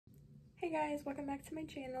Hey guys, welcome back to my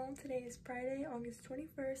channel. Today is Friday, August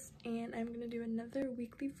 21st, and I'm gonna do another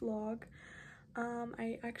weekly vlog.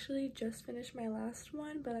 I actually just finished my last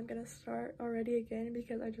one, but I'm gonna start already again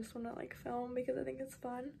because I just want to like film because I think it's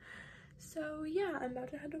fun. So yeah, I'm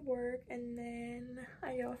about to head to work and then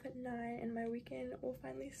I get off at 9 and my weekend will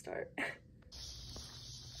finally start.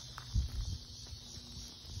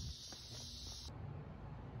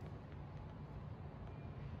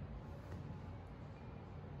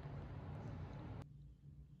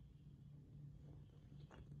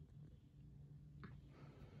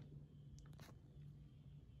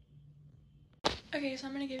 Okay, so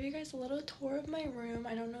I'm gonna give you guys a little tour of my room.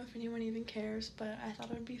 I don't know if anyone even cares, but I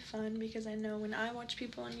thought it would be fun because I know when I watch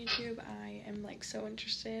people on YouTube, I am like so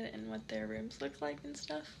interested in what their rooms look like and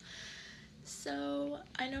stuff. So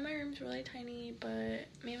I know my room's really tiny, but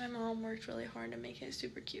me and my mom worked really hard to make it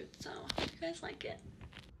super cute, so I hope you guys like it.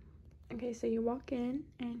 Okay, so you walk in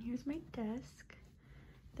and here's my desk.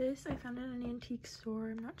 This I found at an antique store.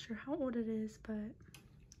 I'm not sure how old it is, but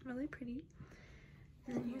really pretty.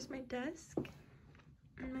 And then here's my desk.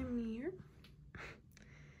 And my mirror,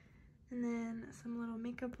 and then some little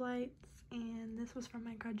makeup lights, and this was from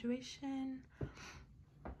my graduation.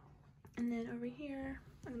 And then over here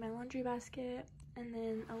is my laundry basket, and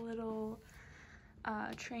then a little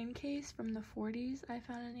train case from the 40s I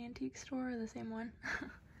found in an antique store, the same one,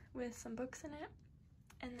 with some books in it.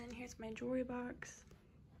 And then here's my jewelry box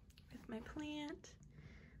with my plant,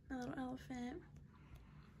 my little elephant,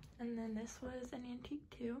 and then this was an antique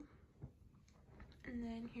too. And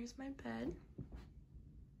then here's my bed.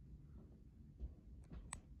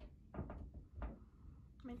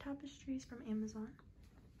 My tapestries from Amazon.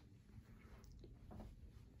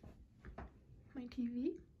 My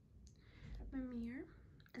TV. My mirror.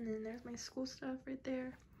 And then there's my school stuff right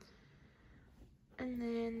there. And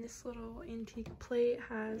then this little antique plate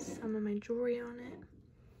has some of my jewelry on it.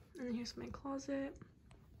 And then here's my closet.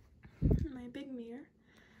 My big mirror.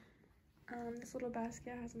 This little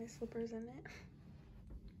basket has my slippers in it.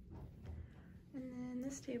 And then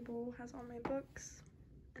this table has all my books,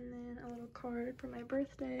 and then a little card for my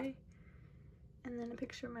birthday, and then a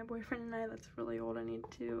picture of my boyfriend and I that's really old I need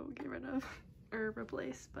to get rid of or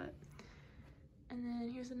replace. But and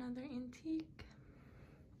then here's another antique,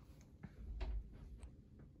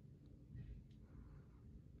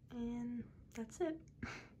 and that's it.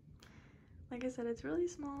 Like I said, it's really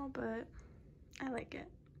small, but I like it.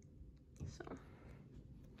 So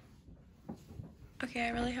okay, I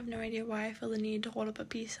really have no idea why I feel the need to hold up a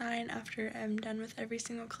peace sign after I'm done with every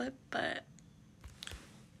single clip, but...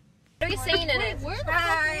 What are you saying in it?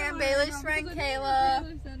 Hi, I'm Bailey's friend,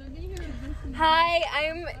 Kayla. Hi,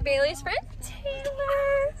 I'm Bailey's friend,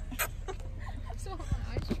 Taylor.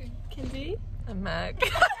 Kenzie. I'm Mac.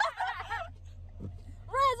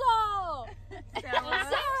 Rizzo!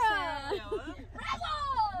 Sarah. Rizzo!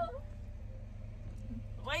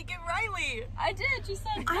 Wait, get Riley. I did, you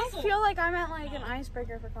said I feel like I'm at like an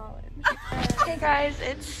icebreaker for college. Hey guys,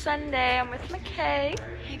 it's Sunday. I'm with McKay.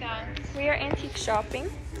 Hey guys. We are antique shopping.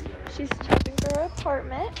 She's shopping for her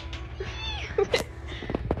apartment.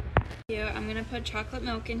 I'm gonna put chocolate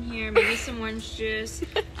milk in here, maybe some orange juice,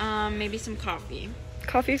 maybe some coffee.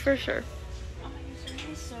 Coffee for sure. Oh, this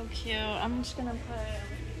is so cute. I'm just gonna put...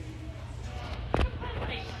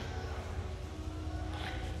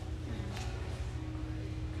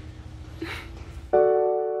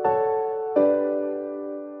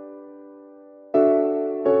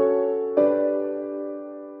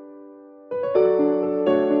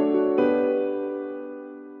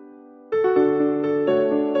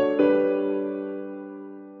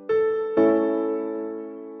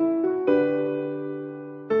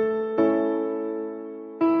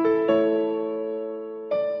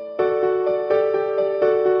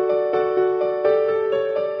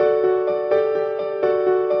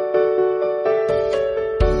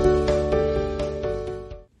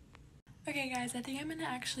 Okay guys, I think I'm gonna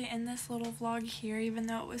actually end this little vlog here, even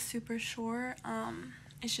though it was super short.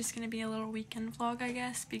 It's just gonna be a little weekend vlog, I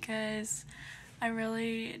guess, because I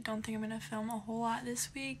really don't think I'm gonna film a whole lot this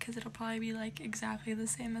week because it'll probably be like exactly the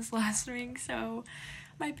same as last week, so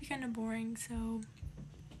it might be kind of boring. So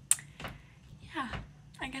yeah,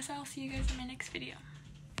 I guess I'll see you guys in my next video.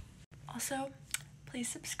 Also, please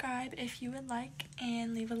subscribe if you would like,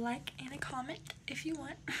 and leave a like and a comment if you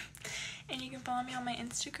want. And you can follow me on my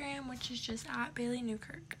Instagram, which is just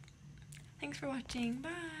 @BaileyNewkirk. Thanks for watching.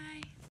 Bye!